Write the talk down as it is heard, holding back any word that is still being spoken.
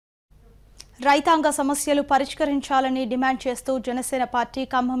రైతాంగ సమస్యలు పరిష్కరించాలని డిమాండ్ చేస్తూ జనసేన పార్టీ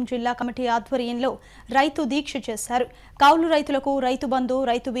ఖమ్మం జిల్లా కమిటీ ఆధ్వర్యంలో రైతు దీక్ష చేశారు. కౌలు రైతులకు రైతు బంధు,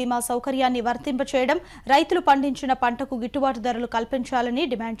 రైతు బీమా సౌకర్యాన్ని వర్తింపచేయడం, రైతులు పండించిన పంటకు గిట్టుబాటు ధరలు కల్పించాలని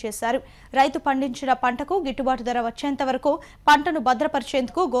డిమాండ్ చేశారు. రైతు పండించిన పంటకు గిట్టుబాటు ధర వచ్చేంత వరకు పంటను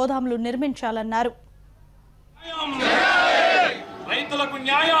భద్రపరిచేందుకు గోదాములు నిర్మించాలన్నారు.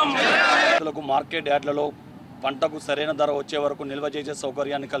 రైతులకు మార్కెట్ యార్డ్లలో పంటకు సరైన ధర వచ్చే వరకు నిల్వ చేసే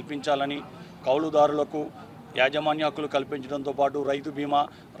సౌకర్యాన్ని కల్పించాలని, కౌలుదారులకు యాజమాన్య హక్కులు కల్పించడంతో పాటు రైతు బీమా,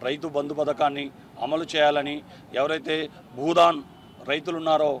 రైతు బంధు పథకాన్ని అమలు చేయాలని, ఎవరైతే భూదాన్ రైతులు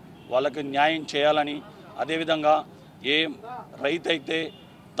ఉన్నారో వాళ్ళకి న్యాయం చేయాలని, అదేవిధంగా ఏ రైతైతే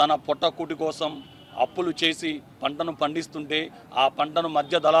తన పొట్టకూటి కోసం అప్పులు చేసి పంటను పండిస్తుంటే ఆ పంటను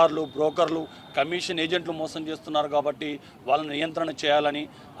మధ్య దళారులు, బ్రోకర్లు, కమిషన్ ఏజెంట్లు మోసం చేస్తున్నారు కాబట్టి వాళ్ళని నియంత్రణ చేయాలని,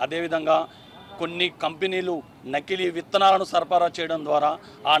 అదేవిధంగా కొన్ని కంపెనీలు నకిలీ విత్తనాలను సరఫరా చేయడం ద్వారా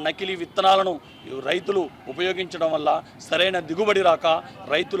ఆ నకిలీ విత్తనాలను రైతులు ఉపయోగించడం వల్ల సరైన దిగుబడి రాక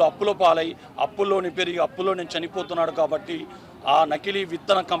రైతులు అప్పుల పాలై అప్పుల్లోని పెరిగి అప్పుల్లోనే చనిపోతున్నాడు. కాబట్టి ఆ నకిలీ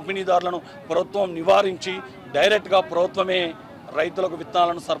విత్తన కంపెనీదారులను ప్రభుత్వం నివారించి డైరెక్ట్గా ప్రభుత్వమే రైతులకు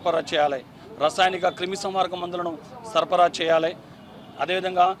విత్తనాలను సరఫరా చేయాలి. రసాయనిక క్రిమిసంహారక మందులను సరఫరా చేయాలి.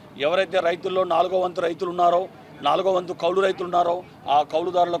 అదేవిధంగా ఎవరైతే రైతుల్లో 4వ వంతు రైతులు ఉన్నారో, 4వ వంతు కౌలు రైతులు ఉన్నారో ఆ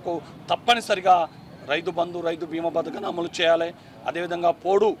కౌలుదారులకు తప్పనిసరిగా రైతు బంధు, రైతు బీమా పథకాన్ని అమలు చేయాలి. అదేవిధంగా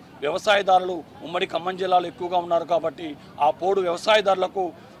పోడు వ్యవసాయదారులు ఉమ్మడి ఖమ్మం జిల్లాలో ఎక్కువగా ఉన్నారు కాబట్టి ఆ పోడు వ్యవసాయదారులకు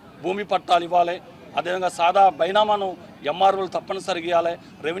భూమి పట్టాలు ఇవ్వాలి. అదేవిధంగా సాదా బైనామాను ఎంఆర్ఓలు తప్పనిసరిగా ఇవ్వాలి.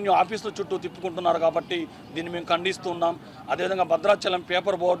 రెవెన్యూ ఆఫీసుల చుట్టూ తిప్పుకుంటున్నారు కాబట్టి దీన్ని మేము ఖండిస్తున్నాం. అదేవిధంగా భద్రాచలం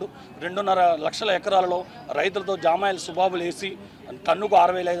పేపర్ బోర్డు 2.5 లక్షల ఎకరాలలో రైతులతో జామాయిలు సుబాబులు వేసి టన్నుకు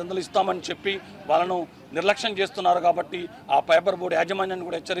 6,500 ఇస్తామని చెప్పి వాళ్ళను నిర్లక్ష్యం చేస్తున్నారు కాబట్టి ఆ పేపర్ బోర్డు యాజమాన్యాన్ని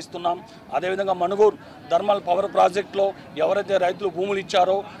కూడా హెచ్చరిస్తున్నాం. అదేవిధంగా మనుగూరు థర్మల్ పవర్ ప్రాజెక్టులో ఎవరైతే రైతులు భూములు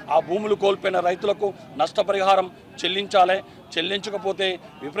ఇచ్చారో ఆ భూములు కోల్పోయిన రైతులకు నష్టపరిహారం చెల్లించాలి. చెల్లించకపోతే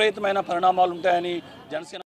విపరీతమైన పరిణామాలు ఉంటాయని జనసేన